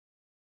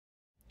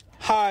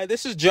Hi,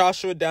 this is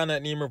Joshua down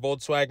at Nemer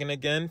Volkswagen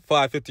again,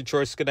 550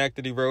 Troy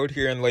Schenectady Road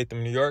here in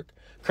Latham, New York.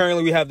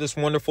 Currently, we have this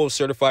wonderful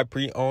certified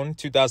pre-owned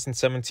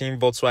 2017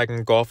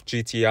 Volkswagen Golf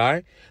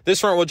GTI.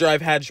 This front-wheel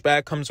drive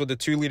hatchback comes with a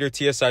 2-liter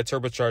TSI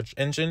turbocharged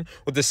engine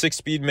with a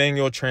 6-speed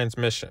manual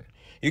transmission.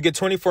 You get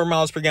 24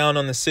 miles per gallon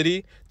on the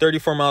city,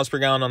 34 miles per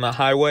gallon on the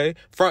highway,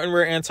 front and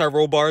rear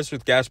anti-roll bars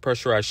with gas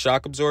pressurized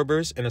shock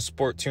absorbers and a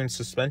sport-tuned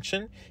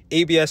suspension,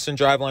 ABS and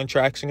driveline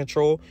traction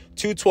control,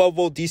 two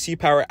 12-volt DC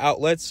power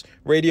outlets,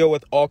 radio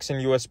with aux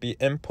and USB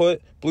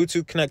input,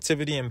 Bluetooth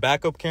connectivity and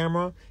backup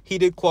camera,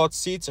 heated cloth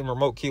seats, and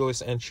remote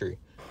keyless entry.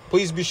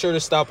 Please be sure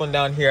to stop on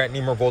down here at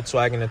Nemer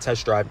Volkswagen and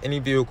test drive any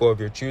vehicle of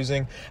your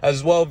choosing,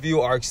 as well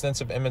view our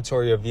extensive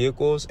inventory of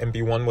vehicles and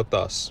be one with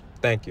us.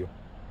 Thank you.